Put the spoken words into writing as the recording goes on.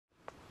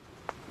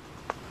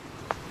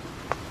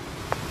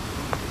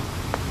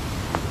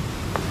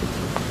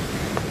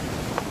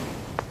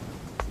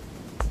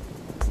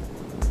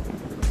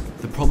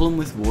problem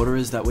with water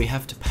is that we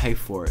have to pay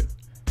for it,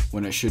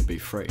 when it should be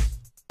free.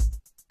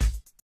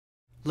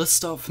 Let's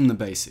start from the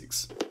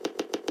basics.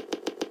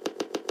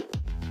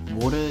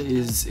 Water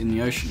is in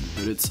the ocean,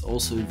 but it's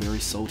also very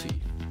salty.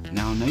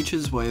 Now,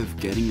 nature's way of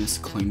getting us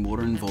clean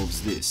water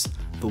involves this.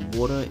 The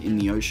water in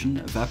the ocean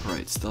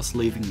evaporates, thus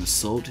leaving the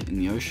salt in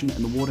the ocean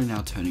and the water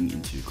now turning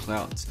into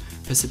clouds.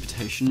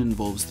 Precipitation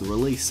involves the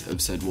release of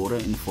said water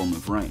in the form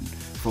of rain.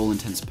 For all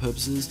intents and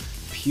purposes,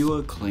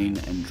 pure, clean,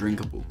 and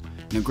drinkable.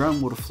 Now,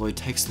 groundwater flow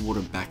takes the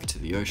water back to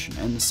the ocean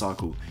and the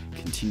cycle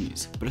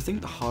continues. But I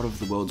think the heart of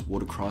the world's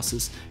water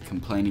crisis,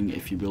 complaining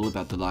if you will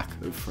about the lack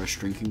of fresh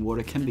drinking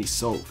water, can be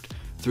solved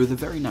through the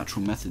very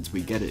natural methods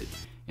we get it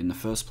in the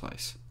first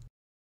place.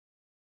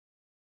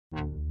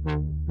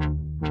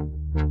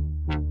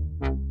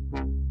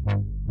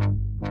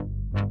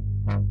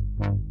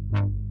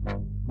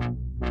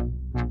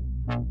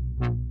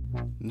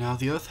 Now,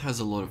 the Earth has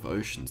a lot of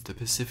oceans. The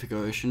Pacific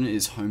Ocean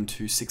is home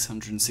to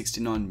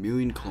 669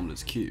 million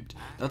kilometers cubed.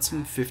 That's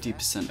some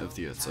 50% of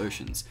the Earth's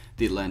oceans.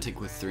 The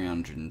Atlantic with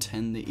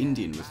 310, the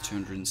Indian with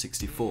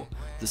 264,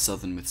 the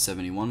Southern with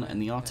 71,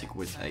 and the Arctic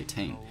with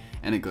 18.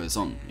 And it goes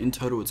on. In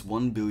total, it's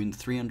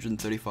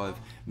 1,335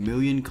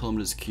 million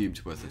kilometers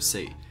cubed worth of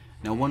sea.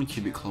 Now, 1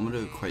 cubic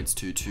kilometer equates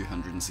to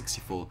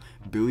 264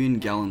 billion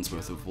gallons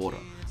worth of water.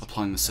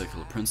 Applying the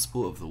circular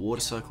principle of the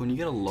water cycle, and you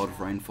get a lot of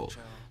rainfall.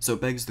 So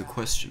it begs the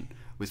question,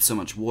 with so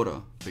much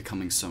water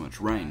becoming so much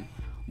rain,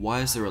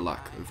 why is there a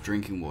lack of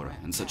drinking water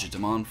and such a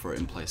demand for it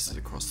in places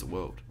across the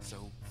world?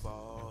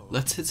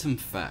 Let's hit some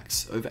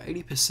facts. Over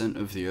 80%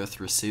 of the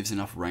Earth receives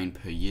enough rain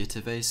per year to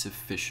have a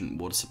sufficient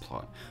water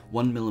supply.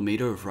 1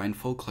 millimeter of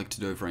rainfall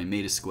collected over a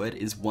meter squared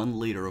is 1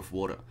 liter of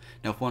water.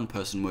 Now, if one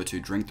person were to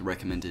drink the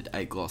recommended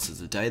 8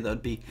 glasses a day, that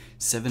would be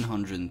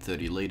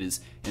 730 liters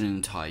in an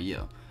entire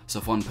year. So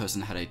if one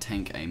person had a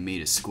tank a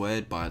meter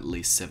squared by at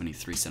least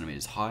 73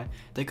 centimeters high,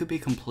 they could be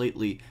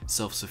completely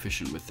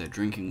self-sufficient with their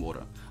drinking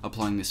water.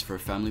 Applying this for a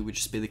family would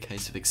just be the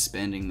case of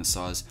expanding the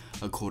size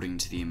according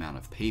to the amount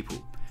of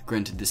people.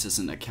 Granted, this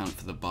doesn't account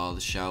for the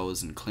baths,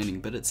 showers, and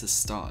cleaning, but it's a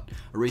start,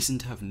 a reason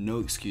to have no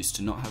excuse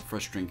to not have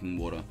fresh drinking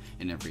water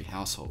in every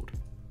household.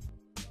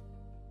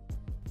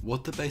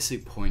 What the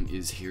basic point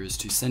is here is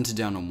to center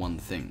down on one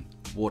thing: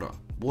 water.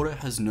 Water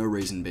has no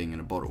reason being in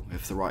a bottle.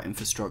 If the right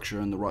infrastructure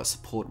and the right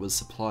support was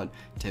supplied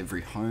to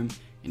every home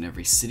in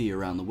every city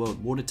around the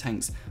world, water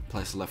tanks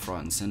placed left,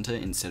 right, and center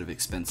instead of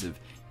expensive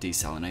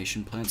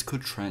desalination plants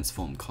could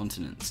transform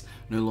continents.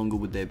 No longer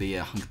would there be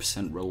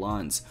 100%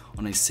 reliance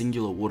on a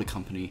singular water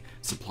company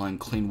supplying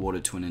clean water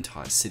to an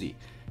entire city.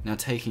 Now,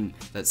 taking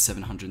that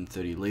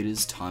 730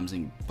 liters times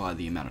by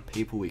the amount of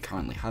people we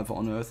currently have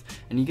on Earth,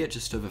 and you get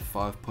just over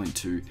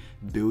 5.2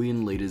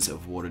 billion liters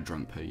of water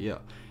drunk per year.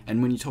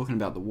 And when you're talking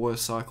about the water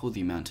cycle,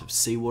 the amount of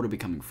seawater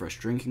becoming fresh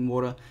drinking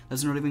water,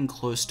 that's not even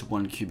close to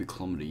 1 cubic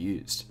kilometer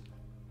used.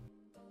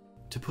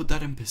 To put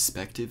that in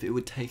perspective, it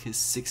would take us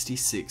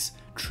 66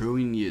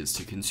 trillion years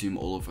to consume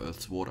all of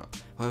Earth's water.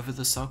 However,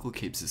 the cycle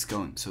keeps us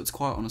going, so it's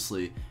quite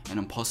honestly an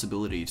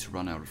impossibility to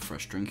run out of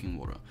fresh drinking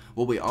water.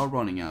 What we are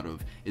running out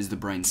of is the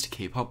brains to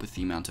keep up with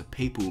the amount of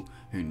people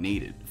who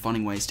need it,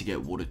 finding ways to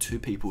get water to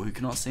people who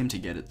cannot seem to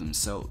get it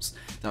themselves.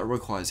 That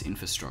requires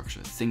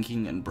infrastructure,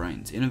 thinking, and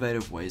brains,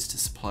 innovative ways to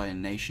supply a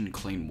nation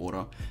clean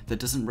water that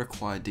doesn't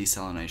require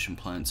desalination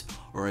plants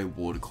or a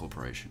water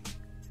corporation.